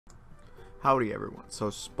Howdy everyone. So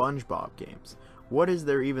Spongebob games. What is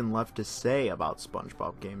there even left to say about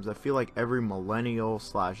Spongebob games? I feel like every millennial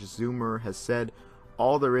slash zoomer has said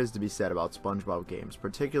all there is to be said about Spongebob games,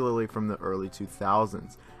 particularly from the early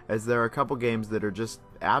 2000s, as there are a couple games that are just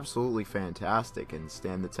absolutely fantastic and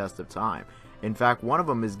stand the test of time. In fact, one of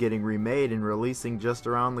them is getting remade and releasing just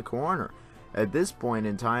around the corner. At this point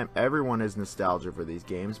in time, everyone has nostalgia for these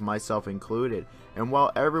games, myself included, and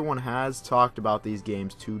while everyone has talked about these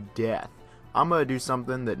games to death, I'm going to do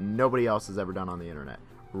something that nobody else has ever done on the internet.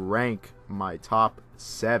 Rank my top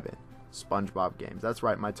 7 SpongeBob games. That's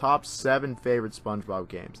right, my top 7 favorite SpongeBob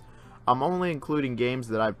games. I'm only including games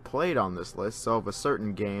that I've played on this list, so if a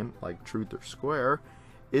certain game, like Truth or Square,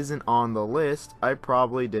 isn't on the list, I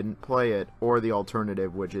probably didn't play it, or the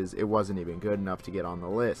alternative, which is it wasn't even good enough to get on the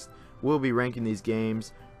list. We'll be ranking these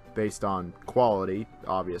games based on quality,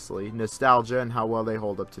 obviously, nostalgia, and how well they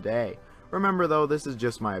hold up today. Remember though, this is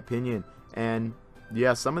just my opinion, and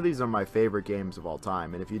yeah, some of these are my favorite games of all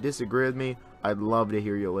time, and if you disagree with me, I'd love to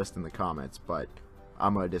hear your list in the comments, but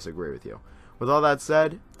I'm going to disagree with you. With all that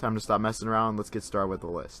said, time to stop messing around, let's get started with the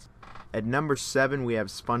list. At number 7, we have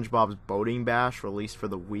SpongeBob's Boating Bash, released for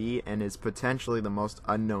the Wii, and is potentially the most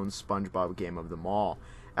unknown SpongeBob game of them all.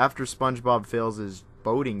 After SpongeBob fails his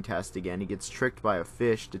boating test again, he gets tricked by a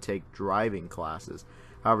fish to take driving classes.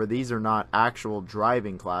 However, these are not actual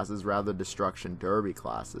driving classes, rather destruction derby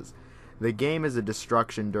classes. The game is a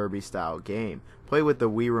destruction derby style game. Play with the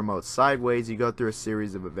Wii remote sideways, you go through a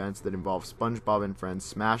series of events that involve SpongeBob and friends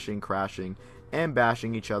smashing, crashing, and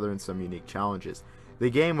bashing each other in some unique challenges.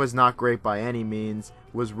 The game was not great by any means,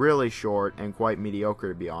 was really short and quite mediocre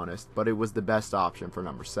to be honest, but it was the best option for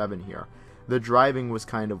number 7 here. The driving was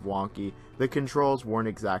kind of wonky, the controls weren't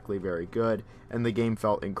exactly very good, and the game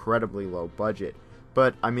felt incredibly low budget.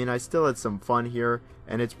 But, I mean, I still had some fun here,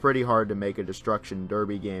 and it's pretty hard to make a destruction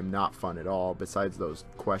derby game not fun at all, besides those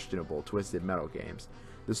questionable Twisted Metal games.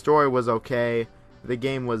 The story was okay, the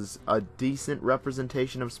game was a decent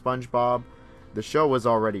representation of SpongeBob, the show was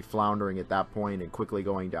already floundering at that point and quickly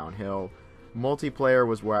going downhill. Multiplayer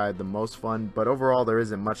was where I had the most fun, but overall there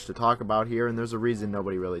isn't much to talk about here, and there's a reason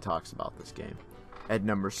nobody really talks about this game. At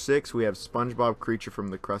number 6, we have SpongeBob Creature from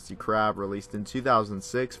the Krusty Krab, released in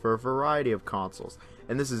 2006 for a variety of consoles,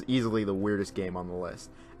 and this is easily the weirdest game on the list.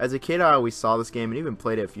 As a kid, I always saw this game and even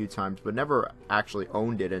played it a few times, but never actually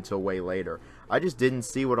owned it until way later. I just didn't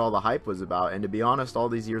see what all the hype was about, and to be honest, all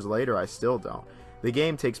these years later, I still don't. The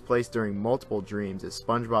game takes place during multiple dreams, as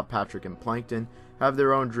SpongeBob, Patrick, and Plankton have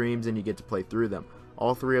their own dreams and you get to play through them.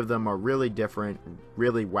 All 3 of them are really different,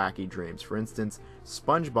 really wacky dreams. For instance,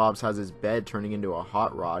 SpongeBob's has his bed turning into a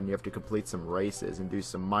hot rod and you have to complete some races and do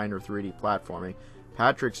some minor 3D platforming.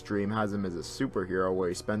 Patrick's dream has him as a superhero where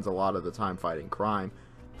he spends a lot of the time fighting crime.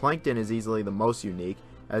 Plankton is easily the most unique,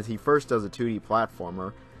 as he first does a 2D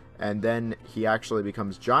platformer, and then he actually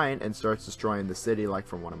becomes giant and starts destroying the city like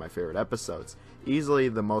from one of my favorite episodes. Easily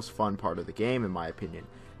the most fun part of the game in my opinion.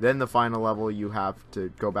 Then the final level, you have to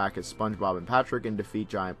go back as SpongeBob and Patrick and defeat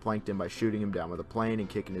Giant Plankton by shooting him down with a plane and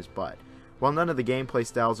kicking his butt. While none of the gameplay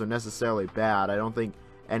styles are necessarily bad, I don't think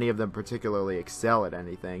any of them particularly excel at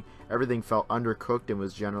anything. Everything felt undercooked and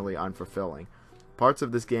was generally unfulfilling. Parts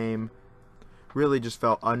of this game really just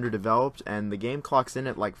felt underdeveloped, and the game clocks in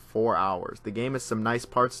at like 4 hours. The game has some nice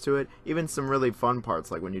parts to it, even some really fun parts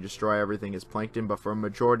like when you destroy everything as Plankton, but for a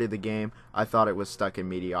majority of the game I thought it was stuck in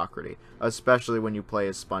mediocrity, especially when you play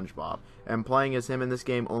as SpongeBob, and playing as him in this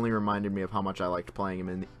game only reminded me of how much I liked playing him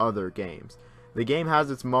in the other games. The game has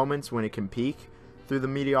its moments when it can peak through the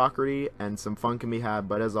mediocrity and some fun can be had,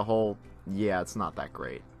 but as a whole, yeah, it's not that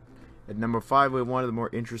great. At number 5, we have one of the more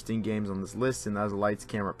interesting games on this list, and that is Lights,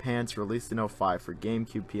 Camera, Pants, released in 2005 for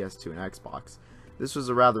GameCube, PS2, and Xbox. This was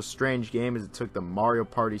a rather strange game as it took the Mario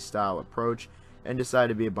Party style approach and decided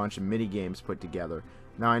to be a bunch of mini games put together.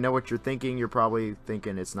 Now I know what you're thinking, you're probably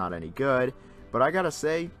thinking it's not any good, but I gotta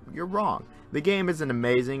say, you're wrong. The game isn't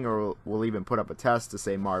amazing, or will even put up a test to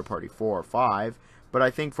say Mario Party 4 or 5, but I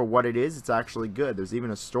think for what it is, it's actually good. There's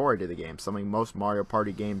even a story to the game, something most Mario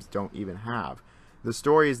Party games don't even have. The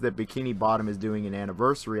story is that Bikini Bottom is doing an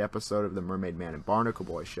anniversary episode of the Mermaid Man and Barnacle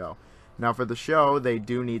Boy show. Now for the show, they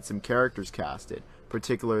do need some characters casted,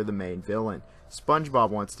 particularly the main villain.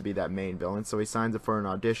 SpongeBob wants to be that main villain, so he signs up for an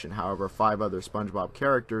audition. However, 5 other SpongeBob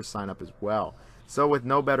characters sign up as well. So with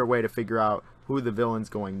no better way to figure out who the villain's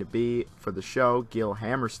going to be for the show, Gil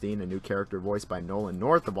Hammerstein, a new character voiced by Nolan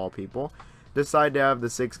North of all people, decide to have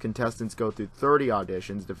the 6 contestants go through 30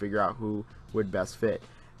 auditions to figure out who would best fit.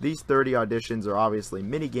 These 30 auditions are obviously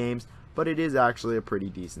mini games, but it is actually a pretty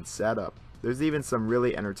decent setup. There's even some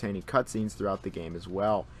really entertaining cutscenes throughout the game as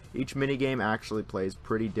well. Each minigame actually plays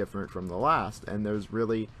pretty different from the last, and there's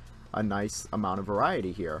really a nice amount of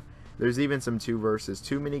variety here. There's even some 2 versus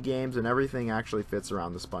 2 minigames, and everything actually fits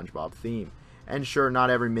around the SpongeBob theme. And sure, not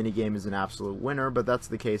every minigame is an absolute winner, but that's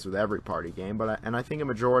the case with every party game, and I think a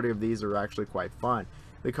majority of these are actually quite fun.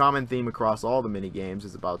 The common theme across all the minigames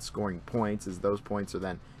is about scoring points, as those points are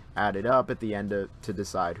then added up at the end to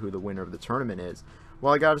decide who the winner of the tournament is.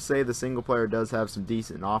 While I gotta say the single player does have some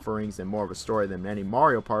decent offerings and more of a story than any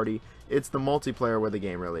Mario Party, it's the multiplayer where the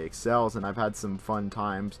game really excels, and I've had some fun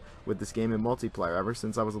times with this game in multiplayer ever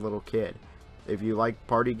since I was a little kid. If you like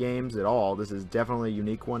party games at all, this is definitely a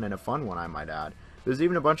unique one and a fun one, I might add. There's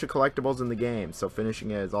even a bunch of collectibles in the game, so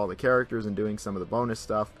finishing it as all the characters and doing some of the bonus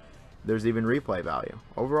stuff, there's even replay value.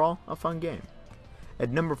 Overall, a fun game. At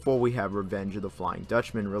number 4 we have Revenge of the Flying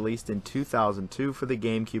Dutchman, released in 2002 for the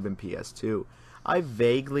GameCube and PS2. I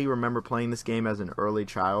vaguely remember playing this game as an early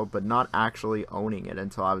child, but not actually owning it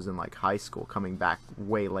until I was in like high school, coming back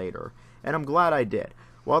way later. And I'm glad I did.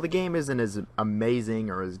 While the game isn't as amazing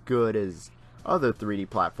or as good as other 3D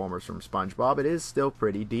platformers from SpongeBob, it is still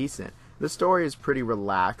pretty decent. The story is pretty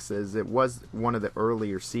relaxed, as it was one of the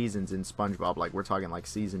earlier seasons in SpongeBob, like we're talking like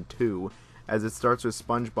season 2, as it starts with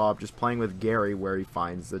SpongeBob just playing with Gary where he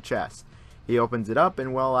finds the chest. He opens it up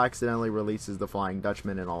and, well, accidentally releases the Flying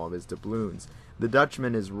Dutchman and all of his doubloons. The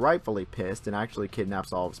Dutchman is rightfully pissed and actually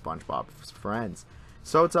kidnaps all of SpongeBob's friends.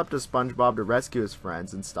 So it's up to SpongeBob to rescue his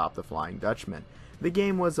friends and stop the Flying Dutchman. The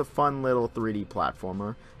game was a fun little 3D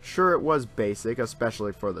platformer. Sure, it was basic,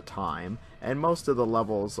 especially for the time, and most of the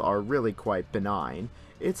levels are really quite benign.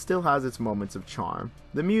 It still has its moments of charm.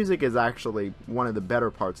 The music is actually one of the better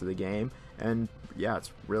parts of the game, and yeah,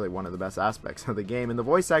 it's really one of the best aspects of the game, and the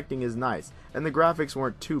voice acting is nice, and the graphics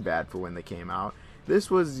weren't too bad for when they came out.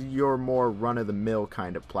 This was your more run-of-the-mill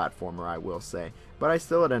kind of platformer, I will say, but I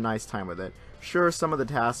still had a nice time with it. Sure, some of the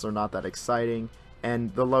tasks are not that exciting,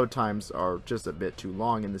 and the load times are just a bit too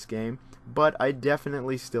long in this game, but I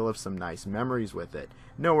definitely still have some nice memories with it.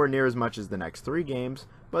 Nowhere near as much as the next 3 games,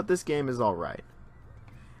 but this game is alright.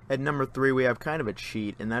 At number 3 we have kind of a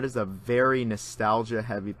cheat, and that is a very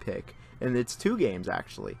nostalgia-heavy pick, and it's 2 games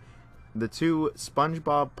actually. The 2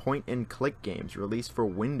 SpongeBob point-and-click games released for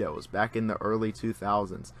Windows back in the early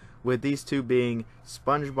 2000s, with these 2 being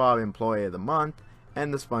SpongeBob Employee of the Month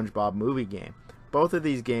and the SpongeBob movie game. Both of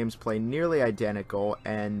these games play nearly identical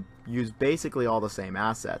and use basically all the same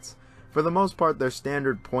assets. For the most part, they're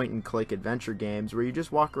standard point-and-click adventure games where you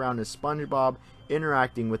just walk around as SpongeBob,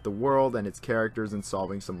 interacting with the world and its characters and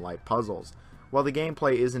solving some light puzzles. While the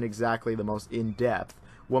gameplay isn't exactly the most in-depth,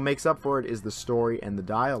 what makes up for it is the story and the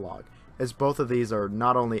dialogue, as both of these are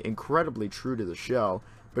not only incredibly true to the show,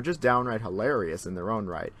 but just downright hilarious in their own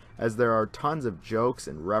right, as there are tons of jokes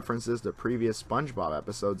and references to previous SpongeBob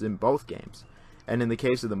episodes in both games. And in the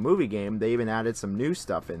case of the movie game, they even added some new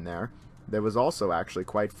stuff in there that was also actually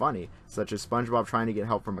quite funny, such as SpongeBob trying to get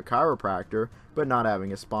help from a chiropractor, but not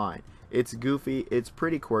having a spine. It's goofy, it's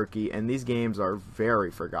pretty quirky, and these games are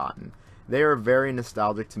very forgotten. They are very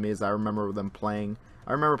nostalgic to me, as I remember playing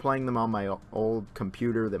them on my old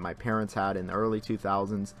computer that my parents had in the early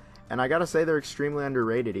 2000s, and I gotta say they're extremely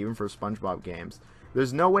underrated even for SpongeBob games.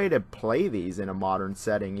 There's no way to play these in a modern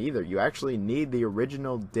setting either. You actually need the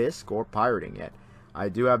original disc or pirating it. I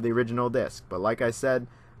do have the original disc, but like I said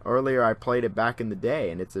earlier, I played it back in the day,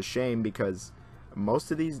 and it's a shame because most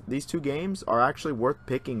of these 2 games are actually worth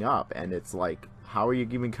picking up, and it's like, how are you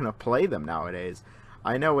even gonna play them nowadays?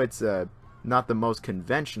 I know it's not the most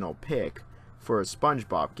conventional pick for a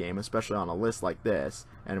SpongeBob game, especially on a list like this,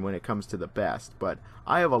 and when it comes to the best, but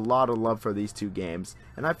I have a lot of love for these 2 games,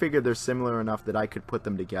 and I figured they're similar enough that I could put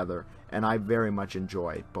them together, and I very much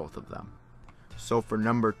enjoy both of them. So for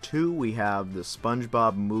number 2 we have the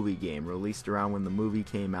SpongeBob movie game, released around when the movie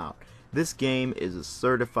came out. This game is a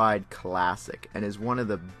certified classic, and is one of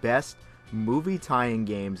the best movie tie-in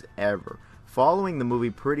games ever. Following the movie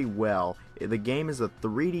pretty well, the game is a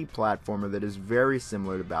 3D platformer that is very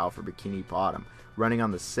similar to Battle for Bikini Bottom, running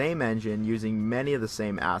on the same engine, using many of the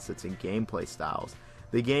same assets and gameplay styles.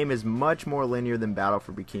 The game is much more linear than Battle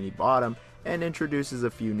for Bikini Bottom, and introduces a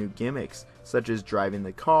few new gimmicks, such as driving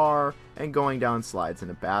the car and going down slides in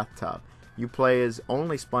a bathtub. You play as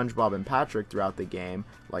only SpongeBob and Patrick throughout the game,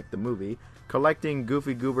 like the movie, collecting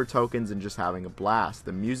Goofy Goober tokens and just having a blast.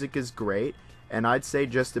 The music is great, and I'd say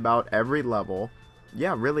just about every level,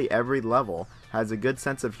 really every level, has a good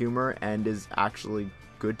sense of humor and is actually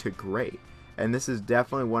good to great. and this is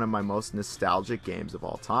definitely one of my most nostalgic games of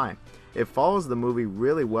all time. It follows the movie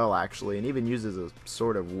really well actually, and even uses a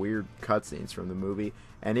sort of weird cutscenes from the movie,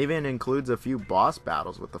 and even includes a few boss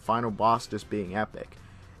battles, with the final boss just being epic.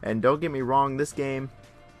 And don't get me wrong, this game,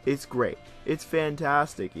 it's great. It's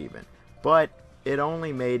fantastic even. But it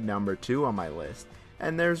only made number 2 on my list.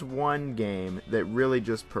 And there's one game that really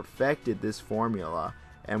just perfected this formula.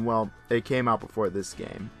 And well, it came out before this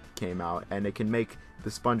game came out, and it can make the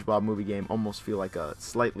SpongeBob movie game almost feel like a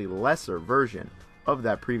slightly lesser version of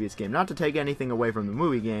that previous game. Not to take anything away from the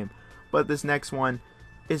movie game, but this next one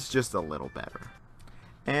is just a little better.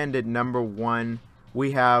 And at number 1,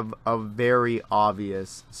 we have a very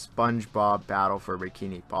obvious SpongeBob Battle for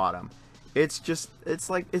Bikini Bottom. It's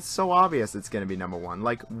so obvious it's going to be number 1.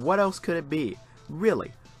 Like, what else could it be?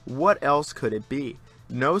 Really, what else could it be?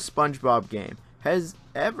 No SpongeBob game has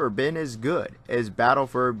ever been as good as Battle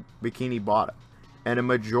for Bikini Bottom. And a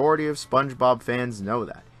majority of SpongeBob fans know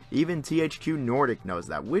that. Even THQ Nordic knows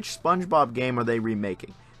that. Which SpongeBob game are they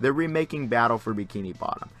remaking? They're remaking Battle for Bikini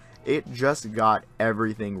Bottom. It just got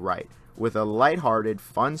everything right. With a lighthearted,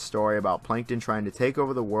 fun story about Plankton trying to take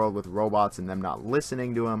over the world with robots and them not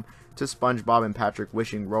listening to him, to SpongeBob and Patrick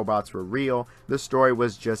wishing robots were real, the story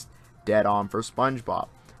was just dead on for SpongeBob.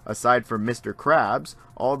 Aside from Mr. Krabs,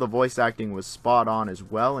 all the voice acting was spot on as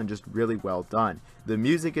well, and just really well done. The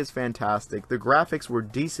music is fantastic, the graphics were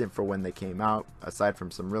decent for when they came out, aside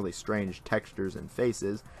from some really strange textures and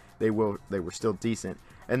faces, they were still decent,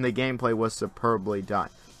 and the gameplay was superbly done.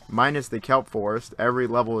 Minus the kelp forest, every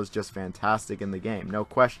level is just fantastic in the game, no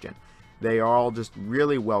question. They are all just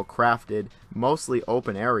really well crafted, mostly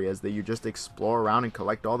open areas that you just explore around and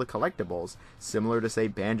collect all the collectibles, similar to say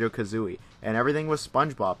Banjo-Kazooie, and everything was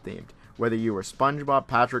SpongeBob themed. Whether you were SpongeBob,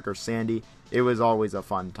 Patrick, or Sandy, it was always a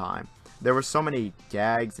fun time. There were so many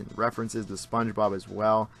gags and references to SpongeBob as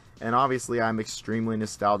well, and obviously I'm extremely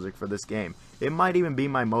nostalgic for this game. It might even be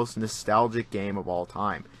my most nostalgic game of all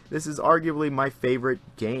time. This is arguably my favorite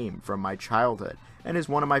game from my childhood, and is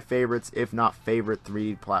one of my favorites, if not favorite,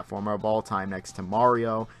 3D platformer of all time next to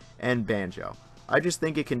Mario and Banjo. I just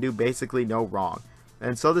think it can do basically no wrong.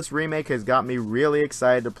 And so this remake has got me really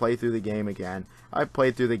excited to play through the game again. I've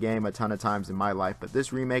played through the game a ton of times in my life, but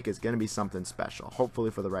this remake is going to be something special,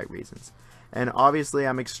 hopefully for the right reasons. And obviously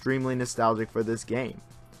I'm extremely nostalgic for this game.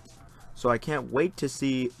 So I can't wait to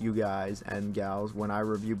see you guys and gals when I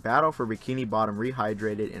review Battle for Bikini Bottom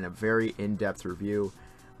Rehydrated in a very in-depth review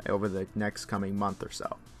over the next coming month or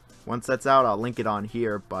so. Once that's out, I'll link it on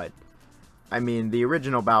here, but I mean, the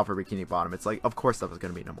original Battle for Bikini Bottom, it's like, of course that was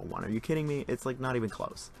going to be number 1. Are you kidding me? It's like not even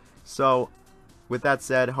close. So, with that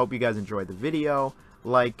said, hope you guys enjoyed the video.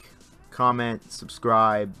 Like, comment,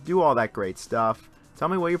 subscribe, do all that great stuff. Tell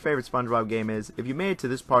me what your favorite SpongeBob game is. If you made it to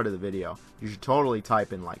this part of the video, you should totally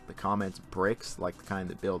type in like the comments bricks, like the kind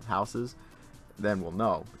that build houses. Then we'll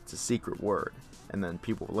know. It's a secret word. And then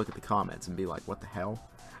people will look at the comments and be like, what the hell?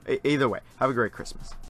 Either way, have a great Christmas.